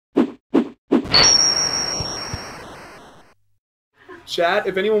Chat,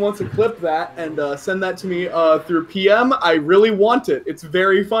 if anyone wants to clip that and send that to me through PM, I really want it. It's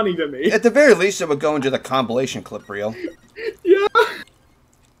very funny to me. At the very least, it would go into the compilation clip reel. Yeah.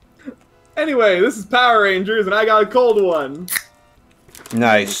 Anyway, this is Power Rangers, and I got a cold one.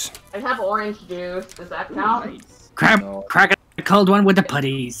 Nice. I have orange juice. Does that count? Nice. Crack a cold one with the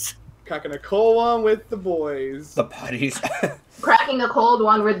putties. Cracking a cold one with the boys. The putties. Cracking a cold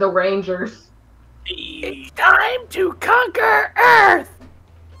one with the Rangers. It's time to conquer Earth!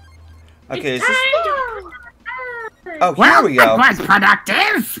 Okay, it's is this... Oh, Well, here we go. that was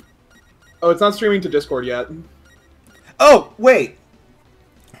productive! Oh, it's not streaming to Discord yet. Oh, wait.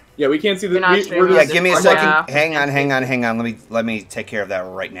 Yeah, we can't see the... You're not streaming Yeah, to give me a Discord. second. Yeah. Hang on. Let me take care of that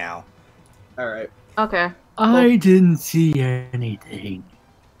right now. Alright. Okay. I didn't see anything.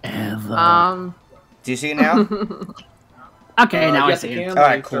 Ever. Do you see it now? Okay, now I yes, see can. it.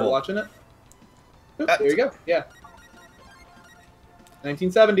 Alright, Start cool. watching it. Oop, there you go. Yeah.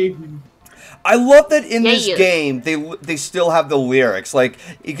 1970. I love that in this Yeah. game they still have the lyrics. Like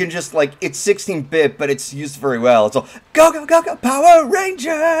you can just like it's 16-bit, but it's used very well. It's all go go go go Power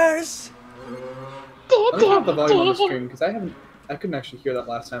Rangers. Let me turn up the volume on the stream because I couldn't actually hear that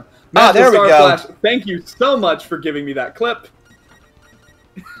last time. Ah, there we Star go. Flash, thank you so much for giving me that clip.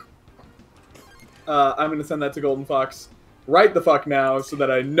 I'm gonna send that to GoldenFox right the fuck now so that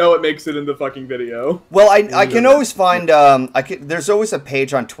I know it makes it in the fucking video. Well, I can always find there's always a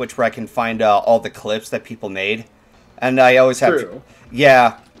page on Twitch where I can find all the clips that people made, and I always have True.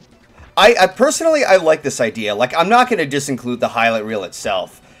 Yeah, I personally I like this idea. Like I'm not going to disinclude the highlight reel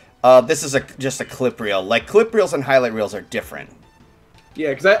itself. This is just a clip reel. Like clip reels and highlight reels are different. Yeah,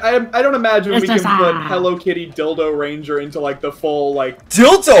 because I don't imagine we can It's just, put Hello Kitty Dildo Ranger into like the full like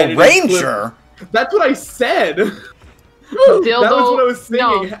Dildo edited Ranger. clip. That's what I said. Dildo. That was what I was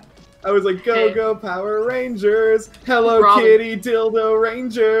singing. No. I was like, go, Okay. go, Power Rangers! Hello, Robin. Kitty, Dildo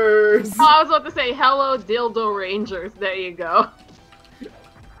Rangers! Oh, I was about to say, hello, Dildo Rangers. There you go.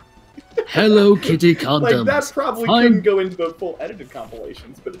 Hello Kitty condoms. Like, that probably Fine. couldn't go into the full edited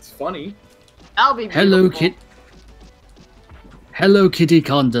compilations, but it's funny. That'll be Hello beautiful. Hello Kitty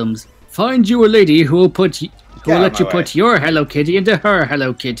condoms. Find you a lady who will Get out let of you my put your Hello Kitty into her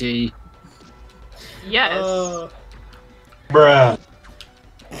Hello Kitty. Yes. Bruh.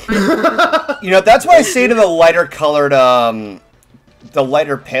 You know, that's why I say to the lighter colored,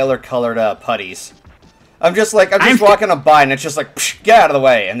 paler colored putties. I'm just walking them by and it's just like, psh, get out of the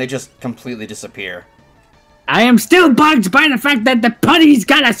way, and they just completely disappear. I am still bugged by the fact that the putties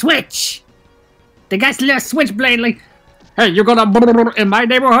got a switch. They got a little switchblade like, hey, you're gonna in my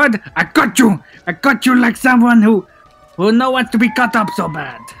neighborhood? I got you like someone who no wants to be cut up so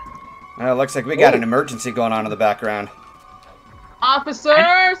bad. Looks like we got an emergency going on in the background.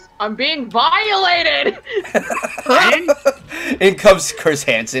 Officers, I'm being violated. In comes Chris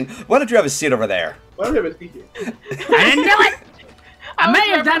Hansen. Why don't you have a seat over there? Why don't we have a seat here? I didn't do it. I may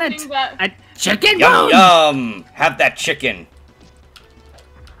have done it. referencing that. A chicken Yum bone. yum! Have that chicken.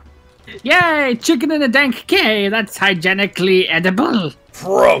 Yay, chicken in a dank cave. That's hygienically edible.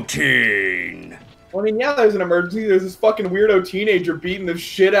 Protein. Well, I mean, yeah, there's an emergency. There's this fucking weirdo teenager beating the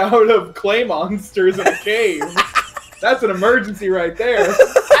shit out of clay monsters in a cave. That's an emergency right there.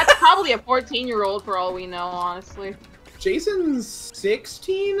 That's probably a 14-year-old for all we know, honestly. Jason's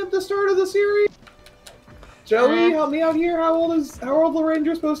 16 at the start of the series? Joey, help me out here. How old the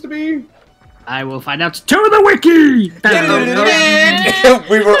Ranger supposed to be? I will find out to the wiki.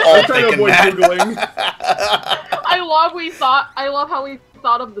 We were all I'm trying to thinking avoid that. Googling. I love how we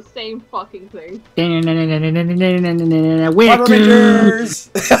thought of the same fucking thing. Power Wiki. Rangers!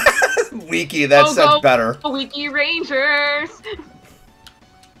 Wiki, that Go, sounds go, better. Wiki Rangers.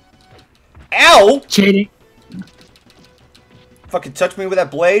 Ow! Cheating. Fucking touch me with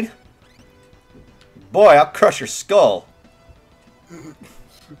that blade? Boy, I'll crush your skull.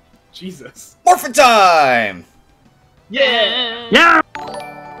 Jesus. Morphin time! Yeah! Yeah.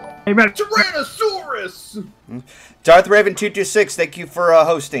 Hey, man. Tyrannosaurus! Darth Raven 226, thank you for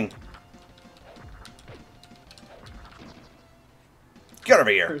hosting. Get over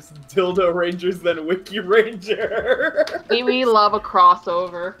here. There's Dildo Rangers, then Wiki Ranger. We love a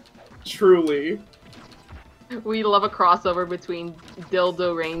crossover. Truly. We love a crossover between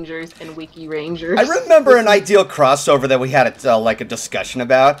Dildo Rangers and Wiki Rangers. I remember an ideal crossover that we had like a discussion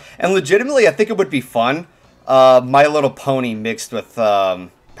about, and legitimately I think it would be fun. My Little Pony mixed with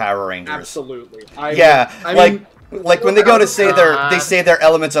Power Rangers. Absolutely. I mean, like when they go to say they say their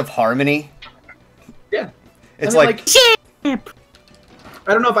elements of harmony. Yeah. It's I mean, Chip.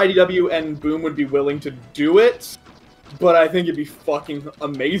 I don't know if IDW and Boom would be willing to do it, but I think it'd be fucking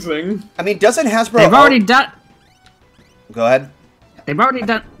amazing. I mean, doesn't Hasbro? They've already done. Go ahead. They've already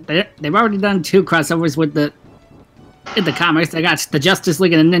done 2 crossovers with in the comics. They got the Justice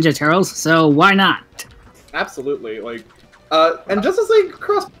League and the Ninja Turtles, so why not? Absolutely, like, and Justice League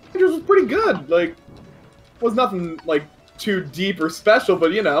Cross Rangers was pretty good. Like, was nothing like too deep or special,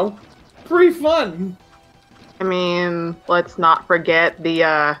 but you know, pretty fun. I mean, let's not forget the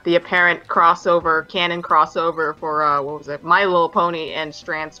apparent canon crossover for what was it, My Little Pony and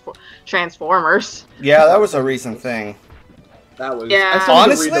Transformers. Yeah, that was a recent thing. That was. Yeah. I still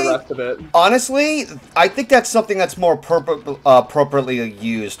need to read the rest of it. Honestly, I think that's something that's more appropriately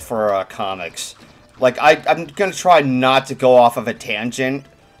used for comics. Like, I'm gonna try not to go off of a tangent.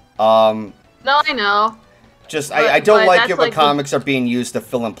 No, I know. I don't like it when like comics are being used to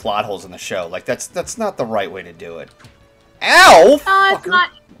fill in plot holes in the show. Like, that's not the right way to do it. Ow! No, fucker. it's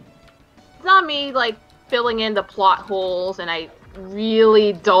not me, like, filling in the plot holes, and I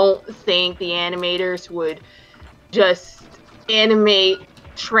really don't think the animators would just animate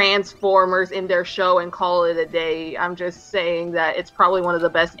Transformers in their show and call it a day. I'm just saying that it's probably one of the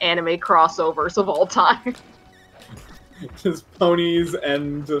best anime crossovers of all time. Just ponies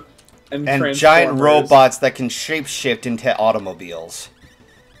and giant robots that can shapeshift into automobiles.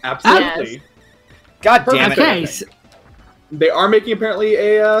 Absolutely. Yes. God damn it. Okay. They are making apparently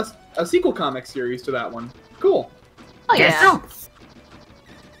a sequel comic series to that one. Cool. Oh, Guess yeah. so.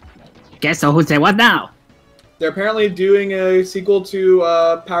 Guess so. Who say what now? They're apparently doing a sequel to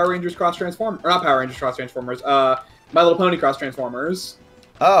Power Rangers Cross Transformers, or not Power Rangers Cross Transformers, My Little Pony Cross Transformers.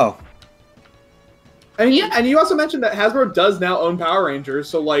 Oh. And yeah, and you also mentioned that Hasbro does now own Power Rangers,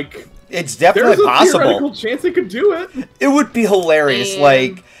 so like, It's definitely there's a possible. theoretical chance they could do it. It would be hilarious. Man.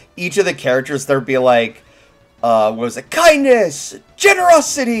 Like, each of the characters, there'd be like, what was it? Kindness,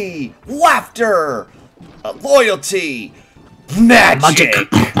 generosity, laughter, loyalty, magic.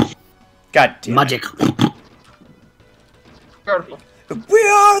 God damn Magic. it. Beautiful. We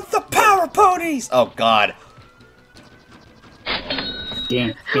are the Power Ponies! Oh, God. Are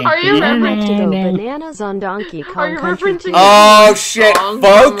you referencing? Bananas on Donkey Are Kong you Country referencing? 2. Oh, shit, song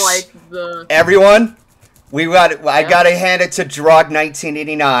folks. From, like, the... Everyone, I gotta hand it to Drog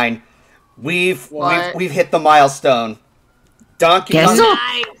 1989. We've hit the milestone. Donkey Guess Kong. so.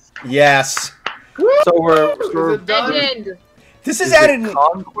 Nice. Yes. So we're Is it done? Legend. This is is added. it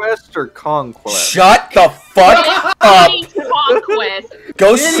Conquest or Conquest? Shut the fuck up. Conquest.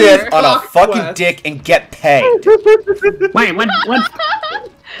 Go It sit is on a fucking Conquest. dick and get paid. Wait,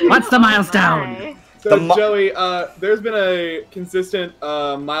 what's the milestone? So, The Joey, there's been a consistent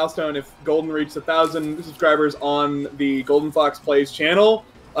milestone if Golden reached 1,000 subscribers on the GoldenFox Plays channel.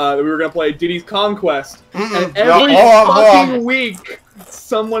 That we were going to play Diddy's Conquest. And every fucking week,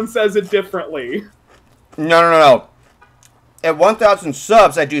 someone says it differently. No. At 1,000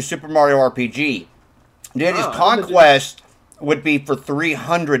 subs, I do Super Mario RPG. Diddy's Conquest would be for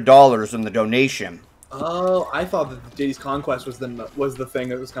 $300 in the donation. Oh, I thought that Diddy's Conquest was the thing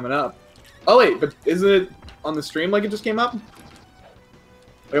that was coming up. Oh wait, but isn't it on the stream like it just came up? Like,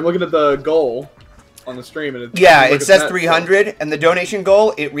 I'm looking at the goal on the stream, and It says 300, and the donation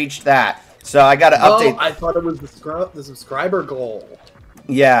goal, it reached that. So I got to update. Oh, I thought it was the subscriber goal.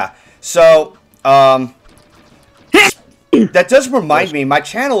 Yeah. So, that does remind me, my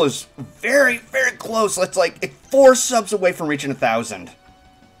channel is very, very close. It's like 4 subs away from reaching 1,000.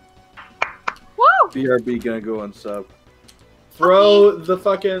 Woo! BRB gonna go on sub. Throw the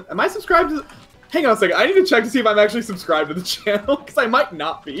fucking... Am I subscribed to... Hang on a second. I need to check to see if I'm actually subscribed to the channel, because I might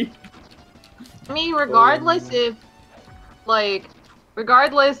not be. I mean, regardless if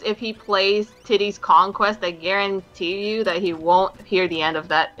he plays Titty's Conquest, I guarantee you that he won't hear the end of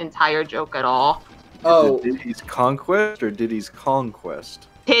that entire joke at all. Oh. Is it Diddy's Conquest or Diddy's Conquest?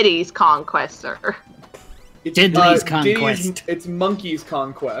 Titty's Conquest, sir. It's, Diddy's Conquest. It's Monkey's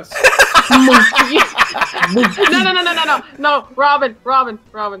Conquest. No, Robin.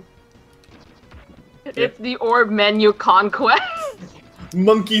 It's the orb menu conquest.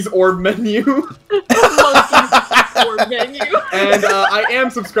 Monkey's Orb Menu. Monkey's orb menu. And I am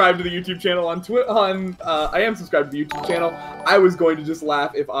subscribed to the YouTube channel on Twitter. I am subscribed to the YouTube channel. I was going to just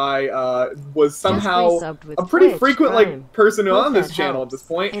laugh if I was somehow a pretty frequent person on this channel at this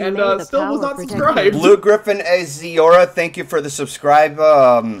point, and still was not subscribed. Blue Griffin Aziora, thank you for the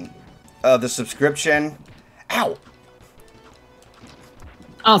subscription. Ow.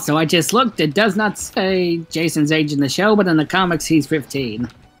 Also, I just looked. It does not say Jason's age in the show, but in the comics, he's 15.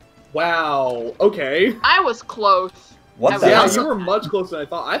 Wow. Okay. I was close. What the Yeah, hell? you were much closer than I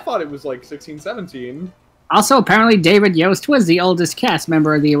thought. I thought it was like 16, 17. Also, apparently, David Yost was the oldest cast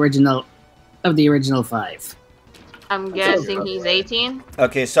member of the original 5. I'm guessing he's 18.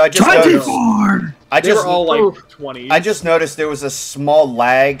 Okay, so I just noticed. 24! They were all like 20. I just noticed there was a small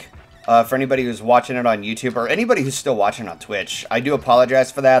lag for anybody who's watching it on YouTube or anybody who's still watching on Twitch. I do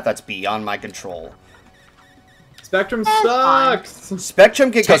apologize for that. That's beyond my control. Spectrum sucks.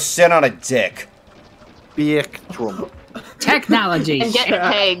 Spectrum can go sit on a dick. Spectrum. Technology. And get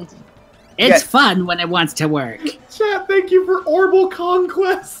pegged. It's fun when it wants to work. Chat, thank you for Orbital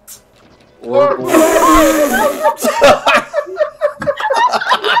Conquest. Orbital.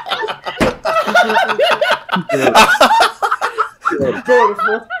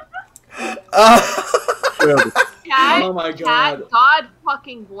 Beautiful. Cat, Oh my god. Cat, God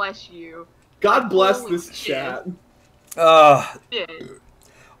fucking bless you. God bless Holy this shit. chat.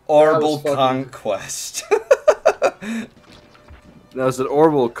 Orbital That was fucking- Conquest. Now, is it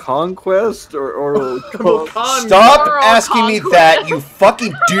Orbital Conquest or Orbital Stop Oral asking me conquest. that, you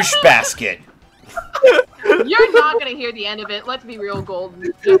fucking douche basket. You're not gonna hear the end of it. Let's be real, Golden.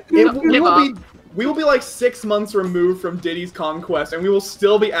 Just We give up. will be like 6 months removed from Diddy's Conquest, and we will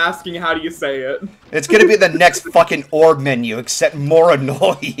still be asking how do you say it. It's gonna be the next fucking orb menu, except more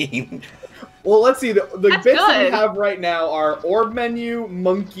annoying. Well, let's see. The That's bits that we good. have right now are Orb Menu,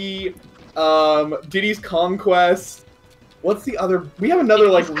 Monkey, Diddy's Conquest. What's the other? We have another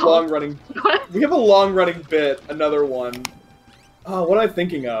like Diddy's long-running. We have a long-running bit. Another one. Oh, what am I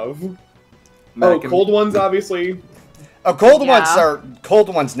thinking of? Oh, Cold Ones, obviously. Oh, cold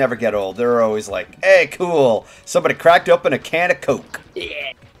Yeah. ones never get old. They're always like, hey, cool. Somebody cracked open a can of Coke.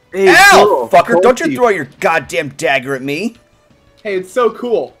 Hey, Ow, cool. fucker! Don't you Cold throw your goddamn dagger at me. Hey, it's so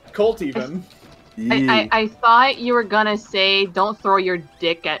cool. Colt even. Yeah. I thought you were gonna say, "Don't throw your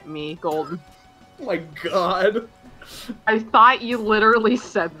dick at me, Golden." Oh my god. I thought you literally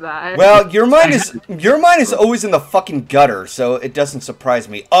said that. Well, your mind is always in the fucking gutter, so it doesn't surprise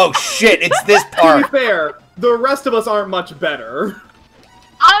me. Oh shit! It's this To be part. fair, the rest of us aren't much better.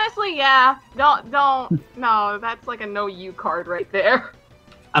 Honestly, yeah. Don't. No, that's like a no you card right there.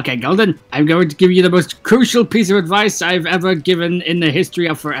 Okay, Golden, I'm going to give you the most crucial piece of advice I've ever given in the history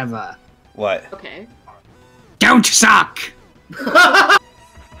of forever. What? Okay. Don't suck!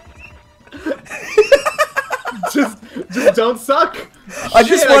 just don't suck. I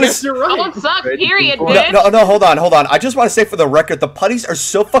just Shit, wanna guess you're right. Don't suck. Period, No, bitch. No, hold on. I just want to say for the record, the putties are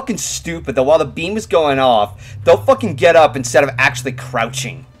so fucking stupid that while the beam is going off, they'll fucking get up instead of actually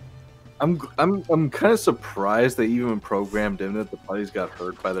crouching. I'm kind of surprised they even programmed in that the putties got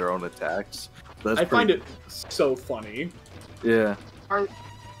hurt by their own attacks. That's I find pretty- it so funny. Yeah.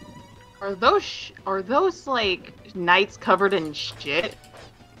 Are those like knights covered in shit?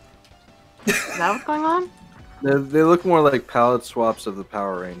 Is that what's going on? They look more like palette swaps of the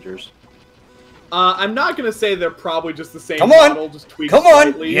Power Rangers. I'm not gonna say they're probably just the same Come on. model, just tweaked Come on!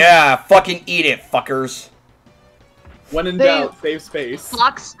 slightly. Yeah, fucking eat it, fuckers. When in They- doubt, save space.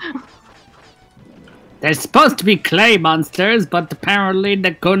 Flux. They're supposed to be clay monsters, but apparently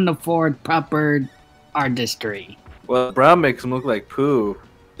they couldn't afford proper artistry. Well, brown makes them look like poo.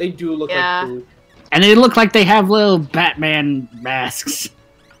 They do look Yeah. like poop. And they look like they have little Batman masks.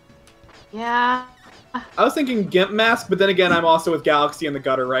 Yeah. I was thinking Gimp Mask, but then again, I'm also with Galaxy in the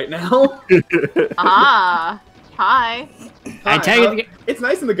gutter right now. Ah. Hi. I tell you to get, it's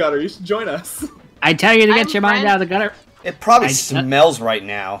nice in the gutter. You should join us. I tell you to get I'm your mind friends- out of the gutter. It probably I- smells right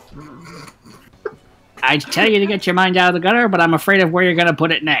now. I tell you to get your mind out of the gutter, but I'm afraid of where you're gonna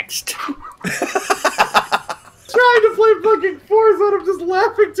put it next. Trying to play fucking Forza, and I'm just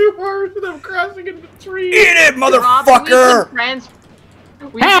laughing too hard, and I'm crashing into the tree. Eat it, Rob, we've motherfucker! been friends.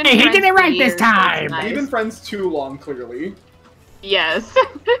 We've Hey, been he friends did it for right this years, that's time. nice. We've been friends too long, clearly. Yes.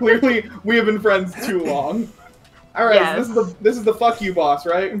 Clearly, we have been friends too long. All right, Yes. so this is the fuck you boss,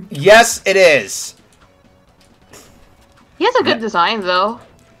 right? Yes, it is. He has a good design, though.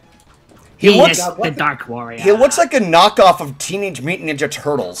 He He looks is God, what the the- Dark Warrior. he looks like a knockoff of Teenage Mutant Ninja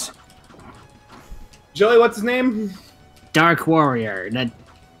Turtles. Joey, what's his name? Dark Warrior.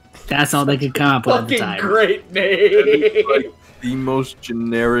 That's all they could come up with at the Fucking time. great name. The most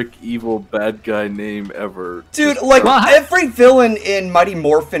generic evil bad guy name ever. Dude, like, Well, every villain in Mighty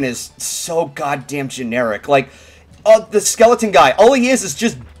Morphin is so goddamn generic. Like, the skeleton guy, all he is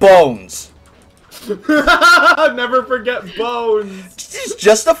just bones. Never forget Bones. He's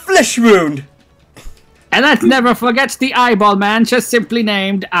just a flesh wound. And let's never forget the Eyeball Man, just simply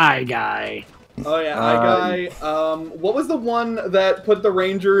named Eye Guy. Oh yeah, Eye Guy. What was the one that put the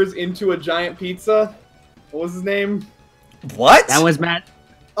Rangers into a giant pizza? What was his name? What? That was Matt.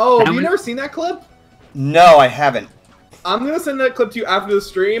 Oh, That have you was- never seen that clip? No, I haven't. I'm gonna send that clip to you after the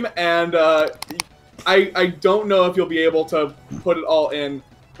stream, and I don't know if you'll be able to put it all in.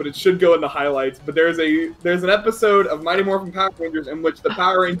 but it should go in the highlights. But there's an episode of Mighty Morphin Power Rangers in which the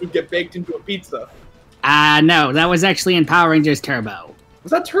Power Rangers get baked into a pizza. No, that was actually in Power Rangers Turbo.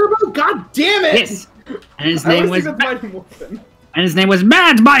 Was that Turbo? God damn it! Yes. And his name was Mighty Morphin. And his name was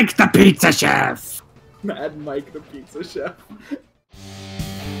Mad Mike the Pizza Chef. Mad Mike the Pizza Chef.